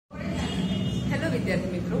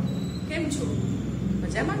વિદ્યાર્થી મિત્રો, કેમ છો?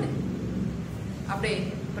 મજામાં ને? આપણે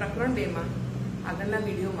પ્રકરણ 2 માં આગળના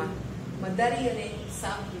વિડીયોમાં મદારી અને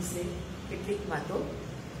સાપ વિશે કેટલીક વાતો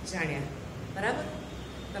જાણ્યા. બરાબર?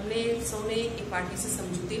 તમને સૌને એ પાઠ વિશે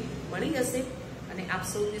સમજૂતી મળી હશે અને આપ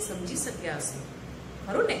સૌને સમજી શક્યા હશે,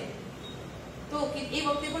 ખરું ને? તો એ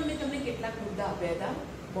વખતે પણ મેં તમને કેટલાક મુદ્દા આપ્યા હતા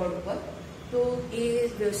બોર્ડ ઉપર. તો એ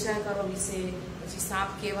વ્યવસાયકારો વિશે, પછી સાપ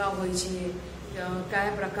કેવા હોય છે,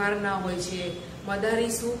 કયા પ્રકારના હોય છે,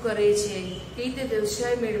 મદારી શું કરે છે, કઈ રીતે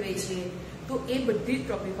વ્યવસાય મેળવે છે, તો એ બધી જ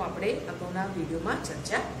ટોપિકો આપણે અગાઉના વિડીયોમાં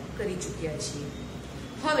ચર્ચા કરી ચૂક્યા છીએ.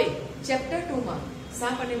 હવે ચેપ્ટર 2 માં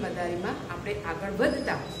સાપ અને મદારીમાં આપણે આગળ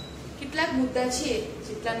વધતા કેટલાક મુદ્દા છે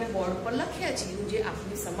જેટલા મેં બોર્ડ પર લખ્યા છે, હું જે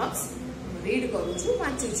આપની સમક્ષ રીડ કરું છું,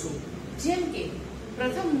 વાંચું છું. જેમ કે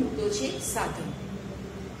પ્રથમ મુદ્દો છે સાધન,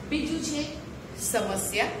 બીજું છે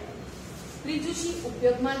સમસ્યા, ત્રીજું છે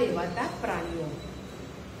ઉપયોગમાં લેવાતા પ્રાણીઓ,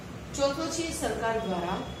 ચોથો છે સરકાર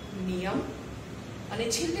દ્વારા નિયમ, અને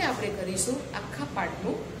છેલ્લે આપણે કરીશું આખા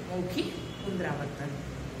પાઠનું મૌખિક પુનરાવર્તન.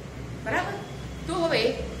 બરાબર? તો હવે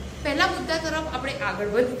પહેલા મુદ્દા તરફ આપણે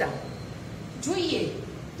આગળ વધતા જોઈએ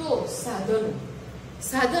તો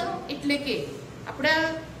સાધનો એટલે કે આપણા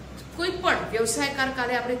કોઈ પણ વ્યવસાયકાર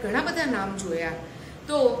કાલે આપણે ઘણા બધા નામ જોયા.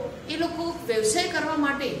 તો એ લોકો વ્યવસાય કરવા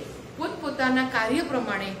માટે પોતપોતાના કાર્ય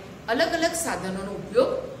પ્રમાણે અલગ અલગ સાધનોનો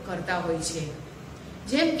ઉપયોગ કરતા હોય છે.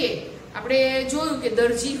 જેમ કે આપણે જોયું કે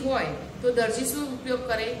દરજી હોય તો દરજી શું ઉપયોગ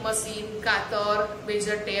કરે? મશીન, કાતર,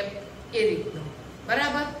 મેજર ટેપ, એ રીતનો.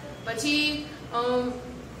 બરાબર? પછી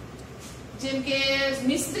જેમ કે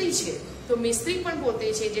મિસ્ત્રી છે તો મિસ્ત્રી પણ પોતે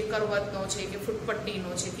છે જે કરવતનો છે કે ફૂટપટ્ટીનો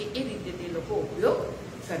છે કે એ રીતે તે લોકો ઉપયોગ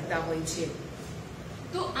કરતા હોય છે.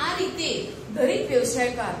 તો આ રીતે દરેક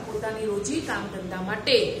વ્યવસાયકાર પોતાની રોજી કામ ધંધા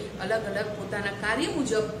માટે અલગ અલગ પોતાના કાર્ય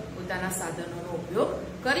મુજબ પોતાના સાધનોનો ઉપયોગ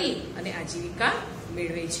કરી અને આજીવિકા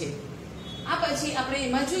મેળવે છે. આ પછી આપણે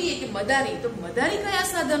એમાં જોઈએ કે મદારી, તો મદારી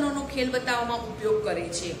કયા સાધનોનો ખેલ બતાવવામાં ઉપયોગ કરે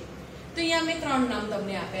છે? તો અહીંયા મેં 3 નામ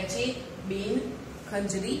તમને આપ્યા છે: બીન,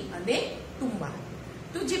 ખંજરી અને તુંબા.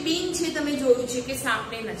 તો જે બીન છે તમે જોયું છે કે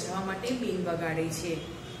સાપને નચાવવા માટે બીન વગાડે છે.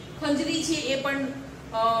 ખંજરી છે એ પણ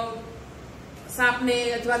સાપને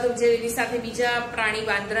અથવા તો જે એની સાથે બીજા પ્રાણી,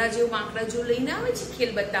 વાંદરા જેવું, માંકડા જેવું લઈને આવે છે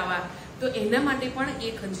ખેલ બતાવવા, તો એના માટે પણ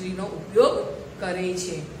એ ખંજરીનો ઉપયોગ કરે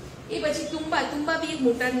છે. એ પછી તુંબા બી એક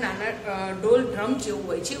મોટા નાના ઢોલ ડ્રમ જેવું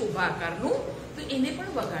હોય છે ઊભા આકારનું, તો એને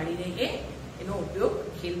પણ વગાડીને એનો ઉપયોગ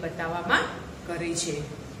ખેલ બતાવવામાં કરે છે.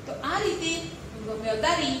 તો આ રીતે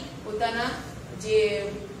મદારી પોતાના જે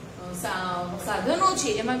સાધનો છે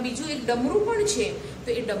એમાં બીજું એક ડમરું પણ છે, તો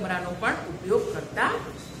એ ડમરાનો પણ ઉપયોગ કરતા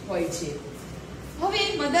હોય છે. હવે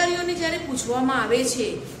મદારીઓને જ્યારે પૂછવામાં આવે છે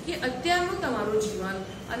કે અત્યારનું તમારું જીવન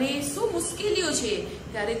અને શું મુશ્કેલીઓ છે,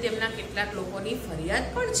 ત્યારે તેમના કેટલાક લોકોની ફરિયાદ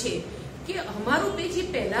પણ છે કે અમારું જે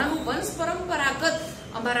પહેલાનું વંશ પરંપરાગત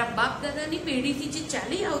અમારા બાપ દાદાની પેઢીથી જે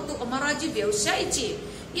ચાલી આવતો અમારો આ જે વ્યવસાય છે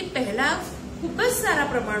એ પહેલા ખૂબ જ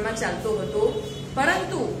સારા પ્રમાણમાં ચાલતો હતો,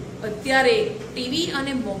 પરંતુ અત્યારે ટીવી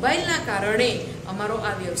અને મોબાઈલના કારણે અમારો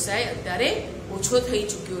આ વ્યવસાય અત્યારે ઓછો થઈ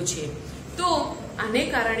ચૂક્યો છે. તો આને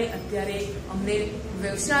કારણે અત્યારે અમને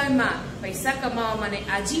વ્યવસાયમાં પૈસા કમાવામાં અને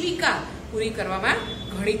આજીવિકા પૂરી કરવામાં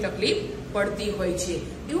ઘણી તકલીફ પડતી હોય છે,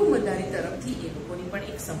 એવું મદારી તરફથી એ લોકોની પણ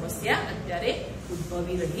એક સમસ્યા અત્યારે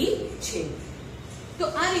ઉદ્ભવી રહી છે. તો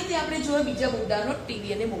આ રીતે આપણે જોઈએ બીજા મુદ્દાનો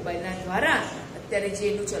ટીવી અને મોબાઈલના દ્વારા અત્યારે જે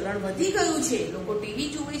એનું ચલણ વધી ગયું છે, લોકો ટીવી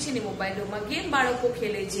જુએ છે ને મોબાઈલોમાં ગેમ બાળકો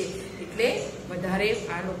ખેલે છે, એટલે વધારે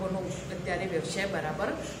આ લોકોનો અત્યારે વ્યવસાય બરાબર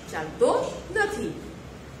ચાલતો નથી.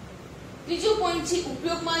 ત્રીજો પોઈન્ટ છે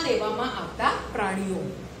ઉપયોગમાં લેવામાં આવતા પ્રાણીઓ.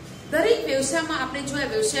 દરેક વ્યવસાયમાં આપણે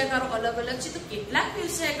જોયા વ્યવસાયકારો અલગ અલગ છે, તો કેટલાક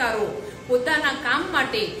વ્યવસાયકારો પોતાના કામ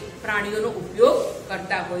માટે પ્રાણીઓનો ઉપયોગ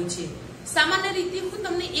કરતા હોય છે. સામાન્ય રીતે હું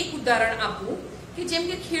તમને એક ઉદાહરણ આપું કે જેમ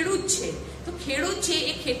કે ખેડૂત છે, તો ખેડૂત છે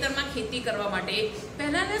એ ખેતરમાં ખેતી કરવા માટે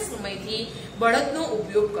પહેલાના સમયથી બળદનો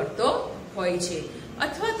ઉપયોગ કરતો હોય છે,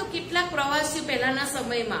 અથવા તો કેટલાક પ્રવાસીઓ પહેલાના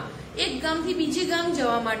સમયમાં એક ગામથી બીજે ગામ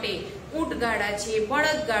જવા માટે ઊંટગાડા છે,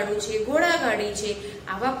 બળદગાડું છે, ઘોડાગાડી છે,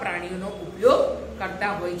 આવા પ્રાણીઓનો ઉપયોગ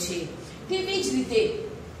કરતા હોય છે. તેવી જ રીતે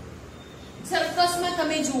સર્કસમાં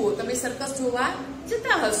તમે જુઓ, તમે સર્કસ જોવા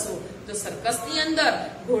જતા હશો તો સર્કસની અંદર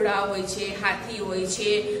ઘોડા હોય છે, હાથી હોય છે,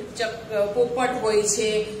 પોપટ હોય છે,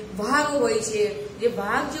 વાઘ હોય છે. જે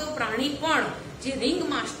વાઘ જેવો પ્રાણી પણ જે રિંગ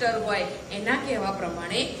માસ્ટર હોય એના કહેવા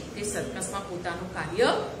પ્રમાણે તે સર્કસમાં પોતાનું કાર્ય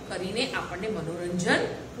કરીને આપણને મનોરંજન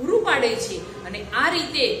પૂરું પાડે છે, અને આ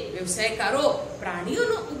રીતે વ્યવસાયકારો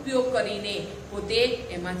પ્રાણીઓનો ઉપયોગ કરીને પોતે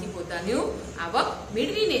એમાંથી પોતાનું આવક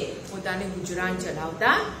મેળવીને પોતાનું ગુજરાન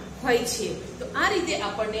ચલાવતા હોય છે. તો આ રીતે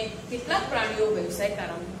આપણને કેટલાક પ્રાણીઓ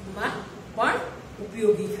વ્યવસાયકારોમાં પણ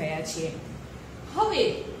ઉપયોગી થયા છે. હવે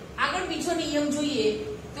આગળ બીજો નિયમ જોઈએ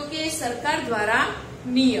તો કે સરકાર દ્વારા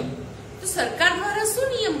નિયમ. તો સરકાર દ્વારા શું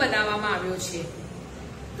નિયમ બનાવવામાં આવ્યો છે?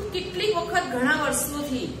 તો કેટલીક વખત ઘણા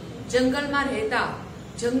વર્ષોથી જંગલમાં રહેતા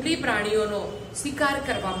જંગલી પ્રાણીઓનો શિકાર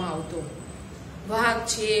કરવામાં આવતો. વાઘ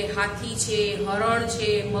છે, હાથી છે, હરણ છે,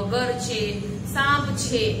 મગર છે, સાપ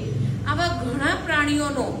છે, આવા ઘણા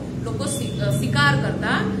પ્રાણીઓનો લોકો શિકાર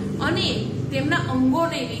કરતા અને તેમના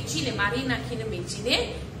અંગોને વેચીને, મારી નાખીને વેચીને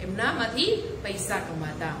એમનામાંથી પૈસા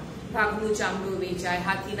કમાતા. વાઘનું ચામડું વેચાય,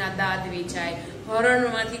 હાથીના દાંત વેચાય,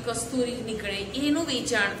 હરણમાંથી કસ્તુરી નીકળે એનું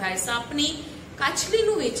વેચાણ થાય, સાપની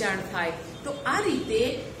કાચલીનું વેચાણ થાય. તો આ રીતે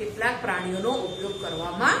કેટલાક પ્રાણીઓનો ઉપયોગ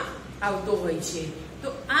કરવામાં આવતો હોય છે. તો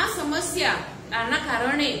આ સમસ્યા, આના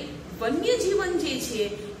કારણે વન્ય જીવન જે છે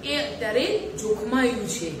એ અત્યારે જોખમાયું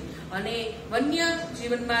છે અને વન્ય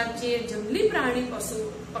જીવનમાં જે જંગલી પ્રાણી પશુ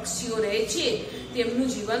પક્ષીઓ રહે છે તેમનું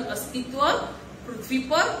જીવન અસ્તિત્વ પૃથ્વી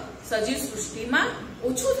પર સજીવ સૃષ્ટિમાં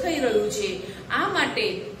ઓછું થઈ રહ્યું છે. આ માટે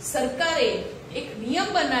સરકારે એક નિયમ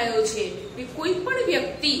બનાવ્યો છે કે કોઈ પણ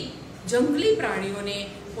વ્યક્તિ જંગલી પ્રાણીઓને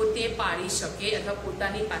પોતે પાળી શકે અથવા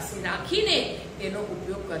પોતાની પાસે રાખીને તેનો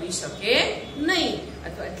ઉપયોગ કરી શકે નહીં.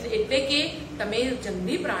 અથવા એટલે કે તમે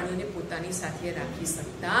જંગલી પ્રાણીઓને પોતાની સાથે રાખી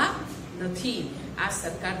શકતા નથી. આ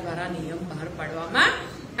સરકાર દ્વારા નિયમ બહાર પાડવામાં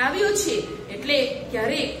આવ્યો છે. એટલે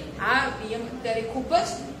ક્યારેક આ નિયમ અત્યારે ખૂબ જ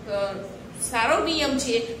સારો નિયમ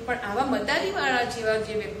છે, પણ આવા મદારીવાળા જેવા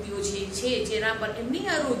જે વ્યક્તિઓ છે જેના પર એમની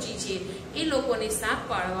આ રોજી છે એ લોકોને સાપ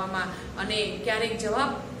પાળવામાં અને ક્યારેક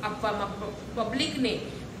જવાબ આપવામાં પબ્લિકને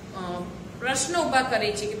પ્રશ્ન ઉભા કરે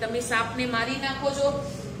છે કે તમે સાપને મારી નાખો છો,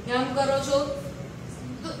 આમ કરો છો.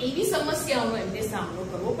 તો એવી સમસ્યાઓનો એમને સામનો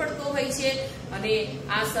કરવો પડતો હોય છે અને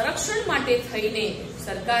આ સંરક્ષણ માટે થઈને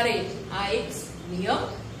સરકારે આ એક નિયમ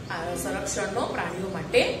સંરક્ષણનો પ્રાણીઓ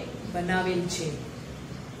માટે બનાવેલ છે.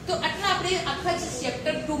 તો આટલા આપણે આખા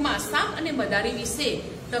ચેપ્ટર 2 માં સાપ અને મદારી વિશે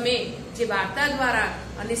તમે જે વાર્તા દ્વારા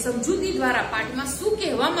અને સમજૂતી દ્વારા પાઠમાં શું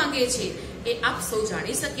કહેવા માંગે છે એ આપ સૌ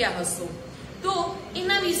જાણી શક્યા હશો. તો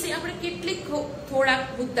એના વિશે આપણે કેટલીક થોડાક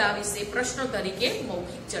મુદ્દા વિશે પ્રશ્નો તરીકે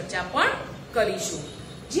મૌખિક ચર્ચા પણ કરીશું.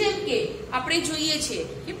 જેમ કે આપણે જોઈએ છે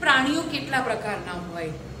કે પ્રાણીઓ કેટલા પ્રકારના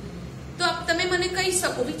હોય. તો તમે મને કહી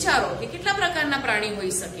શકો, વિચારો કે કેટલા પ્રકારના પ્રાણી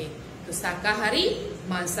હોઈ શકે? તો શાકાહારી,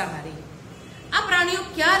 માંસાહારી. આ પ્રાણીઓ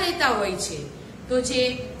ક્યાં રહેતા હોય છે? તો જે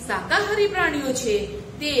શાકાહારી પ્રાણીઓ છે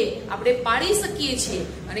તે આપણે પાળી શકીએ છીએ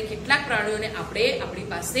અને કેટલાક પ્રાણીઓને આપણે આપણી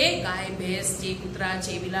પાસે ગાય, ભેંસ છે, કૂતરા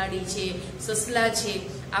છે, બિલાડી છે, સસલા છે,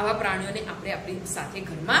 આવા પ્રાણીઓને આપણે આપણી સાથે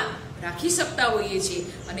ઘરમાં રાખી શકતા હોઈએ છીએ.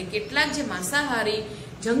 અને કેટલાક જે માંસાહારી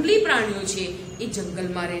જંગલી પ્રાણીઓ છે એ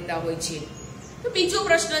જંગલમાં રહેતા હોય છે. તો બીજો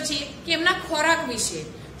પ્રશ્ન છે કે એમના ખોરાક વિશે.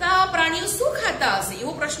 તો આ પ્રાણીઓ શું ખાતા હશે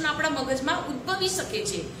એવો પ્રશ્ન આપણા મગજમાં ઉદ્ભવી શકે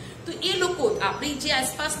છે. તો એ લોકો આપણી જે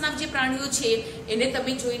આસપાસના જે પ્રાણીઓ છે એને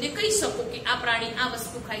તમે જોઈને કહી શકો કે આ પ્રાણી આ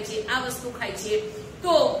વસ્તુ ખાય છે, આ વસ્તુ ખાય છે.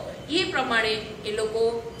 તો એ પ્રમાણે એ લોકો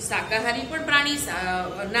શાકાહારી પણ પ્રાણી,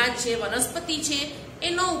 અનાજ છે, વનસ્પતિ છે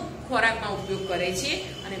એનો ખોરાકમાં ઉપયોગ કરે છે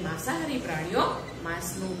અને માંસાહારી પ્રાણીઓ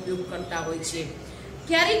માંસનો ઉપયોગ કરતા હોય છે.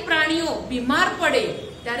 ક્યારેક પ્રાણીઓ બીમાર પડે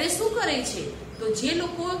ત્યારે શું કરે છે? તો જે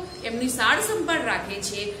લોકો એમની સાર સંભાળ રાખે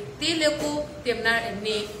છે તે લોકો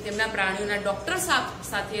તેમના પ્રાણીઓના ડોક્ટર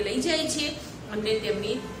સાથે લઈ જાય છે અને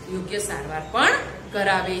તેમની યોગ્ય સારવાર પણ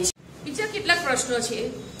કરાવે છે. બીજા કેટલાક પ્રશ્નો છે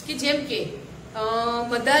કે જેમ કે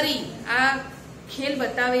મદારી આ ખેલ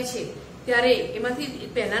બતાવે છે ત્યારે એમાંથી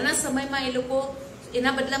પહેલાના સમયમાં એ લોકો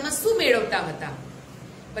એના બદલામાં શું મેળવતા હતા?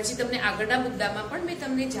 પછી તમને આગળના મુદ્દામાં પણ મેં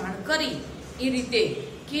તમને જાણ કરી એ રીતે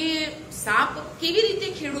કે સાપ કેવી રીતે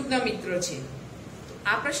ખેડૂતના મિત્ર છે.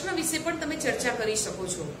 આ પ્રશ્ન વિશે પણ તમે ચર્ચા કરી શકો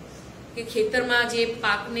છો કે ખેતરમાં જે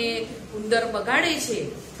પાકને ઉંદર બગાડે છે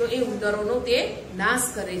તો એ ઉંદરોનો તે નાશ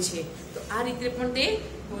કરે છે. તો આ રીતે પણ તે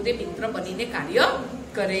પોતે મિત્ર બનીને કાર્ય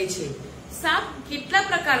કરે છે. સાપ કેટલા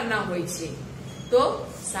પ્રકારના હોય છે? તો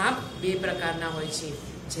સાપ 2 પ્રકારના હોય છે,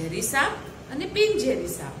 ઝેરી સાપ અને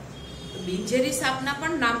બિનઝેરી સાપ. બિનઝેરી સાપના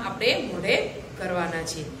પણ નામ આપણે મોઢે કરવાના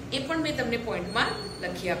છે, એ પણ મેં તમને પોઈન્ટમાં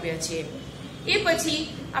લખી આપ્યા છે. એ પછી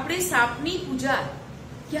આપણે સાપની પૂજા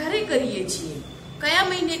ક્યારે કરીએ છીએ, કયા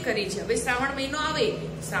મહિને કરીએ છીએ? હવે શ્રાવણ મહિનો આવે,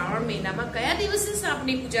 શ્રાવણ મહિનામાં કયા દિવસે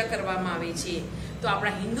સાપની પૂજા કરવામાં આવે છે? તો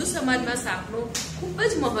આપણા હિન્દુ સમાજમાં સાપનું ખૂબ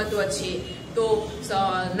જ મહત્વ છે. તો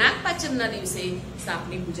નાગપાંચમના દિવસે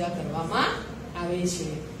સાપની પૂજા કરવામાં આવે છે.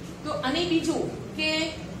 તો અને બીજું કે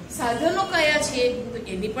સાધનો કયા છે તો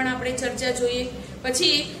એની પણ આપણે ચર્ચા જોઈએ.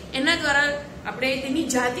 પછી એના દ્વારા આપણે તેની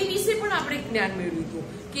જાતિ વિશે પણ આપણે જ્ઞાન મેળવ્યું હતું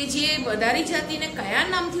કે જે મદારી જાતિને કયા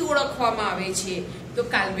નામથી ઓળખવામાં આવે છે? તો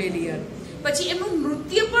કાલ્બેલિયન. પછી એમનું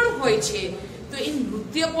નૃત્ય પણ હોય છે, તો એ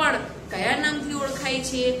નૃત્ય પણ કયા નામથી ઓળખાય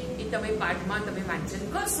છે એ તમે પાઠમાં તમે વાંચન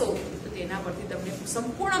કરશો તો તેના પરથી તમને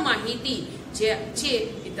સંપૂર્ણ માહિતી જે છે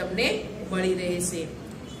એ એ તમને મળી રહેશે.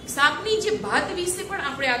 સાપની જે ભાત વિશે પણ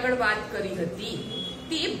આપણે આગળ વાત કરી હતી,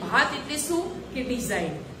 તે ભાત એટલે શું કે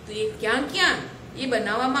ડિઝાઇન. તો એ ક્યાં ક્યાં એ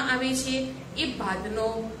બનાવવામાં આવે છે, એ ભાતનો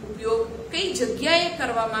ઉપયોગ કઈ જગ્યાએ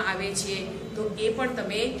કરવામાં આવે છે, તો એ પણ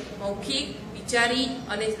તમે મૌખિક, વિચારી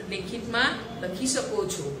અને લેખિતમાં લખી શકો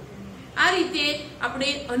છો. આ રીતે આપણે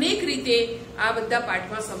અનેક રીતે આ બધા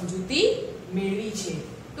પાઠમાં સમજૂતી મેળવી છે.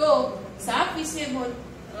 તો સાપ વિશે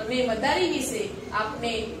અને મદારી વિશે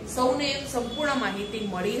આપને સૌને સંપૂર્ણ માહિતી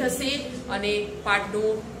મળી હશે અને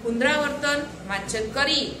પાઠનું પુનરાવર્તન વાંચન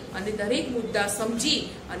કરી અને દરેક મુદ્દા સમજી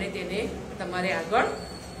અને તેને તમારે આગળ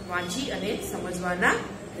વાંચી અને સમજવાના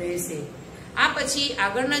રહેશે. આ પછી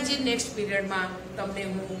આગળના જે નેક્સ્ટ પીરિયડમાં તમને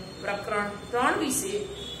હું પ્રકરણ 3 વિશે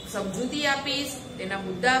સમજૂતી આપીશ, તેના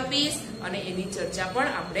મુદ્દા આપીશ અને એની ચર્ચા પણ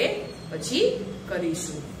આપણે પછી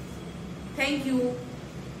કરીશું. Thank you.